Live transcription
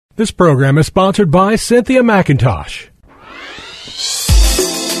This program is sponsored by Cynthia McIntosh.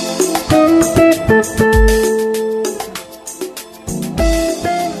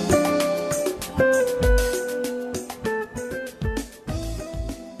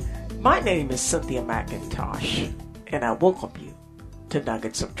 My name is Cynthia McIntosh, and I welcome you to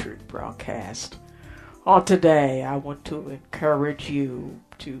Nuggets of Truth broadcast. On today, I want to encourage you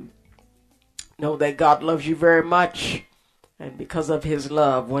to know that God loves you very much. And because of his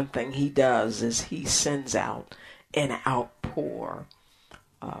love, one thing he does is he sends out an outpour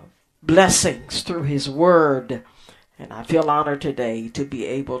of blessings through his word. And I feel honored today to be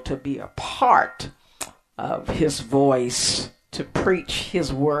able to be a part of his voice, to preach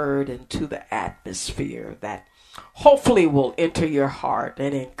his word into the atmosphere that hopefully will enter your heart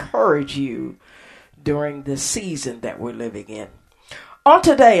and encourage you during the season that we're living in. On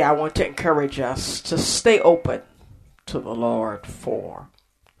today, I want to encourage us to stay open to the Lord for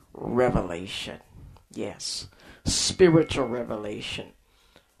revelation. Yes, spiritual revelation,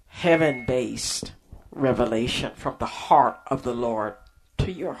 heaven-based revelation from the heart of the Lord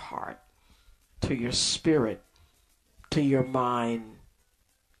to your heart, to your spirit, to your mind,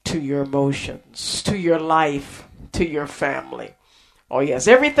 to your emotions, to your life, to your family. Oh yes,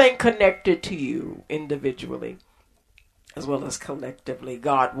 everything connected to you individually as well as collectively.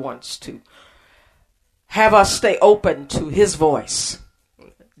 God wants to have us stay open to his voice.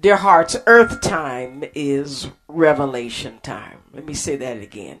 Dear hearts, earth time is revelation time. Let me say that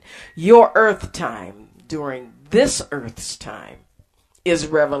again. Your earth time during this earth's time is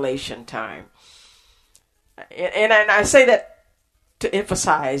revelation time. And I say that to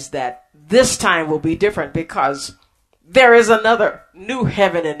emphasize that this time will be different because there is another new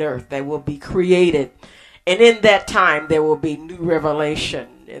heaven and earth that will be created. And in that time, there will be new revelation.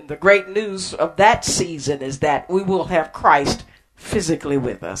 And the great news of that season is that we will have Christ physically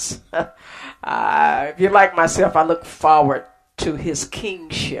with us. If you're like myself, I look forward to his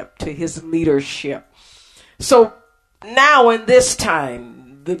kingship, to his leadership. So now in this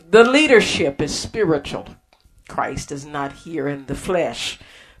time, the leadership is spiritual. Christ is not here in the flesh,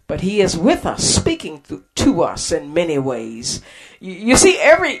 but he is with us, speaking to us in many ways. You see,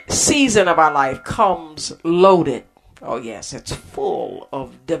 every season of our life comes loaded. Oh yes, it's full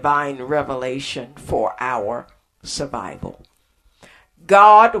of divine revelation for our survival.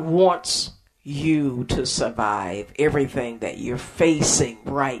 God wants you to survive everything that you're facing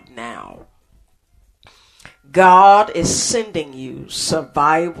right now. God is sending you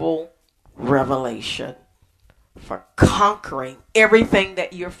survival revelation for conquering everything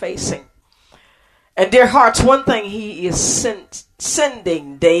that you're facing. And dear hearts, one thing he is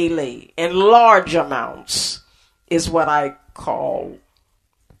sending daily in large amounts is what I call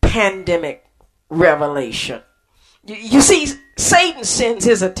pandemic revelation. You see, Satan sends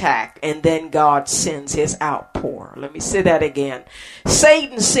his attack and then God sends his outpour. Let me say that again.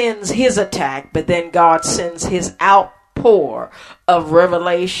 Satan sends his attack, but then God sends his outpour of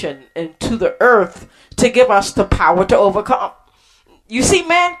revelation into the earth to give us the power to overcome. You see,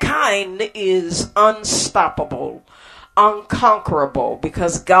 mankind is unstoppable, unconquerable,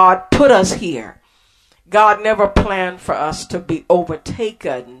 because God put us here. God never planned for us to be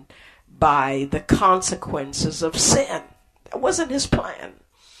overtaken by the consequences of sin. That wasn't his plan.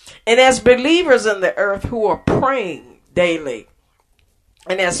 And as believers in the earth who are praying daily,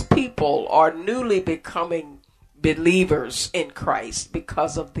 and as people are newly becoming believers in Christ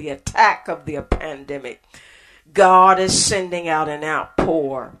because of the attack of the pandemic, God is sending out an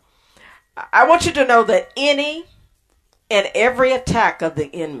outpour. I want you to know that any and every attack of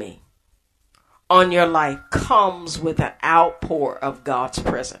the enemy on your life comes with an outpour of God's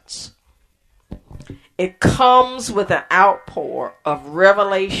presence. It comes with an outpour of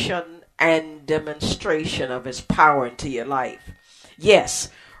revelation and demonstration of his power into your life. Yes,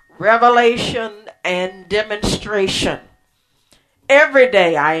 revelation and demonstration. Every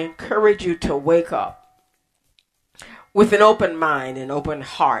day I encourage you to wake up with an open mind and open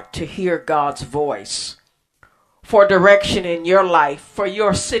heart to hear God's voice for direction in your life, for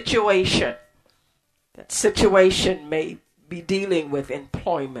your situation. That situation may be dealing with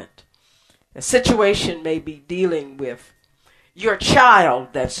employment. The situation may be dealing with your child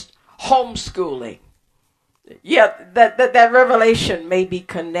that's homeschooling. Yeah, that revelation may be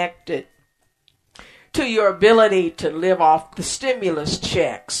connected to your ability to live off the stimulus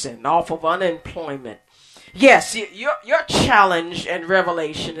checks and off of unemployment. Yes, your challenge and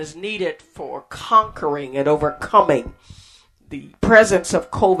revelation is needed for conquering and overcoming the presence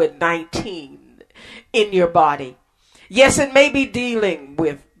of COVID-19 in your body. Yes, it may be dealing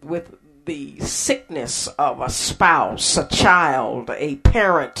with the sickness of a spouse, a child, a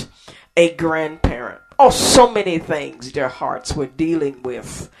parent, a grandparent. Oh, so many things, dear hearts, we're dealing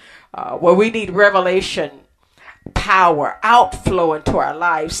with where we need revelation power outflow into our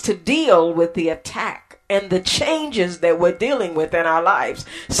lives to deal with the attack and the changes that we're dealing with in our lives.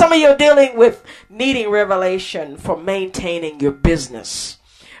 Some of you are dealing with needing revelation for maintaining your business,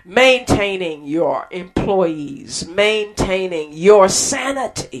 maintaining your employees, maintaining your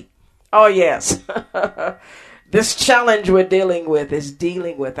sanity. Oh, yes. This challenge we're dealing with is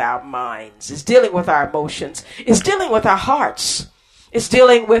dealing with our minds, is dealing with our emotions, is dealing with our hearts, is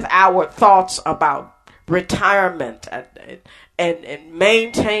dealing with our thoughts about retirement and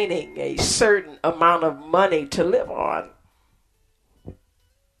maintaining a certain amount of money to live on.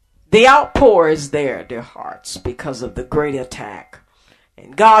 The outpour is there, dear hearts, because of the great attack.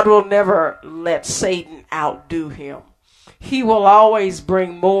 And God will never let Satan outdo him. He will always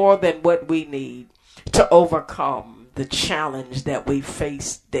bring more than what we need to overcome the challenge that we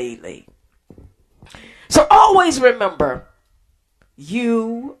face daily. So always remember,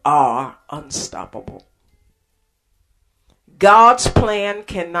 you are unstoppable. God's plan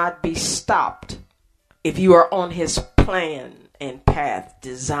cannot be stopped if you are on his plan and path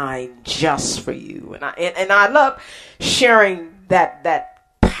designed just for you. And I love sharing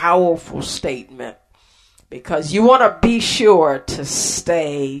that powerful statement because you want to be sure to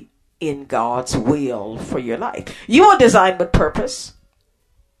stay in God's will for your life. You are designed with purpose.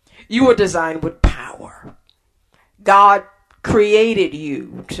 You are designed with power. God created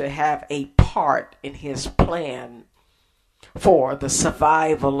you to have a part in his plan for the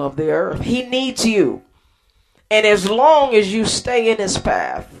survival of the earth. He needs you. And as long as you stay in his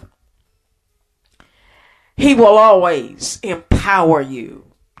path, he will always empower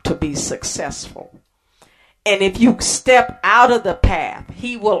you to be successful. And if you step out of the path,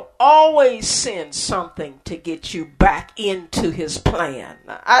 he will always send something to get you back into his plan.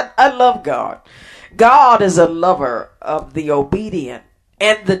 I love God. God is a lover of the obedient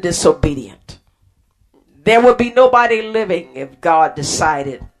and the disobedient. There would be nobody living if God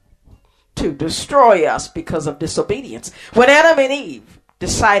decided to destroy us because of disobedience. When Adam and Eve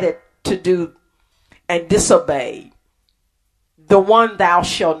decided to do and disobey the one thou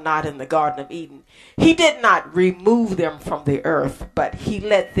shalt not in the Garden of Eden, he did not remove them from the earth, but he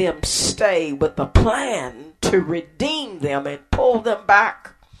let them stay with the plan to redeem them and pull them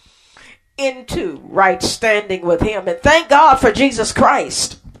back into right standing with him. And thank God for Jesus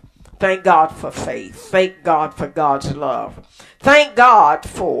Christ. Thank God for faith. Thank God for God's love. Thank God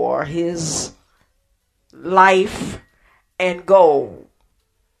for his life and goal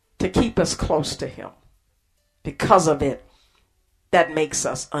to keep us close to him. Because of it, that makes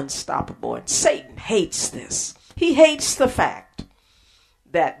us unstoppable. And Satan hates this. He hates the fact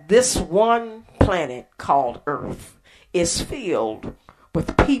that this one planet called Earth is filled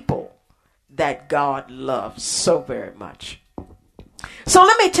with people that God loves so very much. So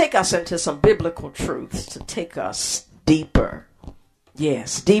let me take us into some biblical truths to take us deeper.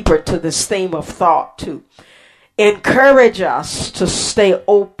 Yes, deeper to this theme of thought, to encourage us to stay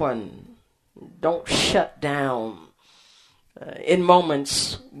open. Don't shut down in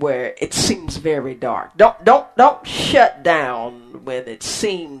moments where it seems very dark. Don't shut down when it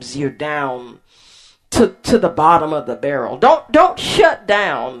seems you're down to the bottom of the barrel. Don't shut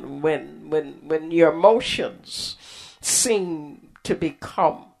down when your emotions seem to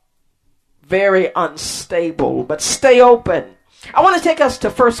become very unstable, but stay open. I want to take us to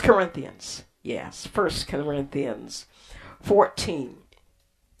 1 Corinthians. Yes, 1 Corinthians 14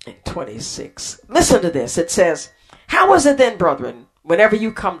 and 26. Listen to this. It says, how is it then, brethren, whenever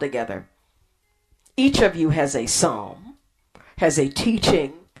you come together, each of you has a psalm, has a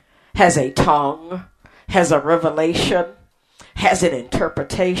teaching, has a tongue, has a revelation, has an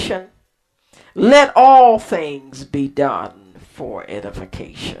interpretation? Let all things be done for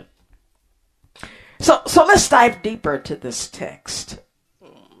edification. So let's dive deeper into this text.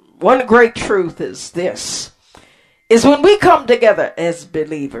 One great truth is this, is when we come together as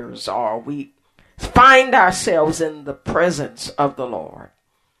believers, or we find ourselves in the presence of the Lord,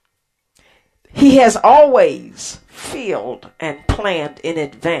 he has always filled and planned in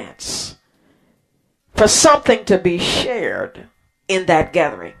advance for something to be shared in that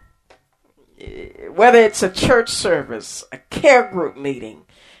gathering. Whether it's a church service, a care group meeting,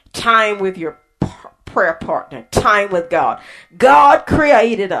 time with your prayer partner, time with God. God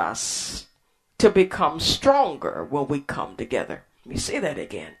created us to become stronger when we come together. Let me say that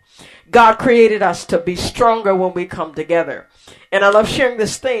again. God created us to be stronger when we come together. And I love sharing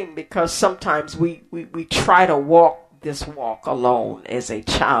this theme because sometimes we try to walk this walk alone as a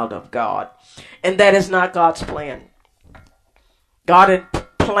child of God. And that is not God's plan. God had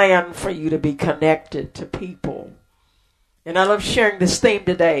planned for you to be connected to people. And I love sharing this theme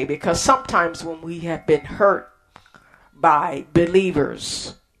today because sometimes when we have been hurt by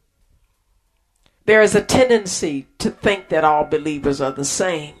believers, there is a tendency to think that all believers are the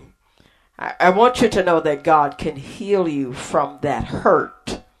same. I want you to know that God can heal you from that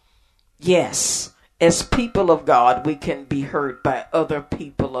hurt. Yes, as people of God, we can be hurt by other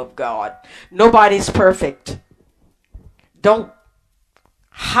people of God. Nobody's perfect. Don't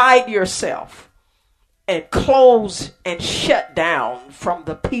hide yourself and close and shut down from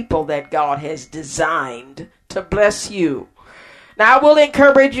the people that God has designed to bless you. Now, I will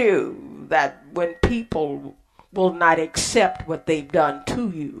encourage you that when people will not accept what they've done to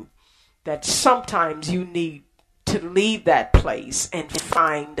you, that sometimes you need to leave that place and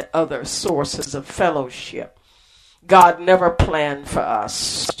find other sources of fellowship. God never planned for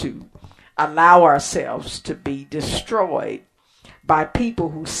us to allow ourselves to be destroyed by people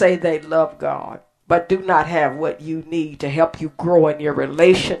who say they love God, but do not have what you need to help you grow in your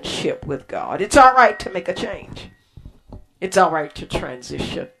relationship with God. It's all right to make a change. It's all right to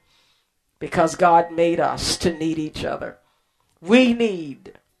transition because God made us to need each other. We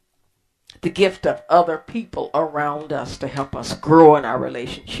need the gift of other people around us to help us grow in our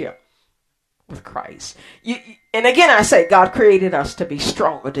relationship with Christ. And again, I say God created us to be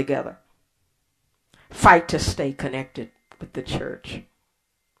stronger together. Fight to stay connected with the church.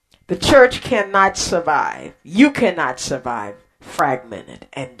 The church cannot survive. You cannot survive fragmented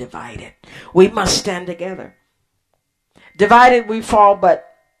and divided. We must stand together. Divided we fall, but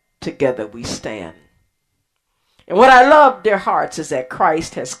together we stand. And what I love, dear hearts, is that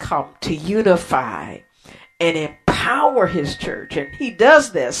Christ has come to unify and empower his church. And he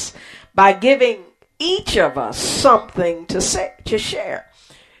does this by giving each of us something to share.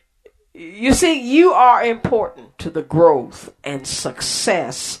 You see, you are important to the growth and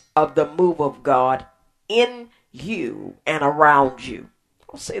success of the move of God in you and around you.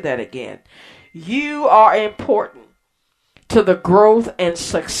 I'll say that again. You are important to the growth and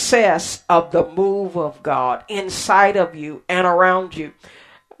success of the move of God inside of you and around you.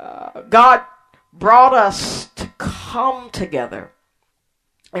 God brought us to come together,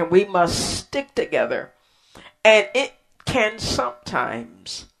 and we must stick together. And it can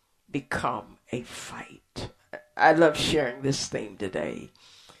sometimes become a fight. I love sharing this theme today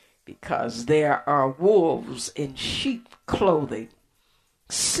because there are wolves in sheep clothing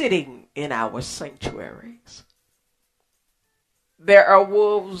sitting in our sanctuaries. There are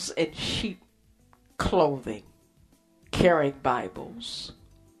wolves in sheep clothing carrying Bibles.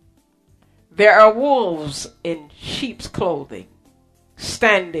 There are wolves in sheep's clothing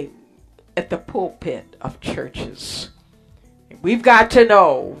standing at the pulpit of churches. We've got to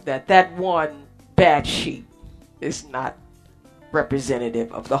know that that one bad sheep is not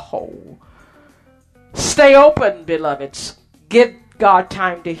representative of the whole. Stay open, beloveds. Give God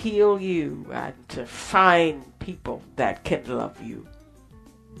time to heal you and to find people that can love you.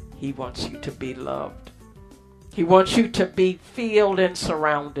 He wants you to be loved. He wants you to be filled and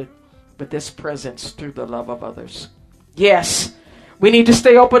surrounded with this presence through the love of others. Yes, we need to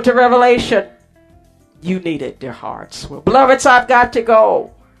stay open to revelation. You need it, dear hearts. Well, beloveds, I've got to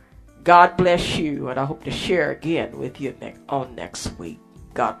go. God bless you, and I hope to share again with you on next week.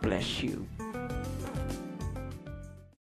 God bless you.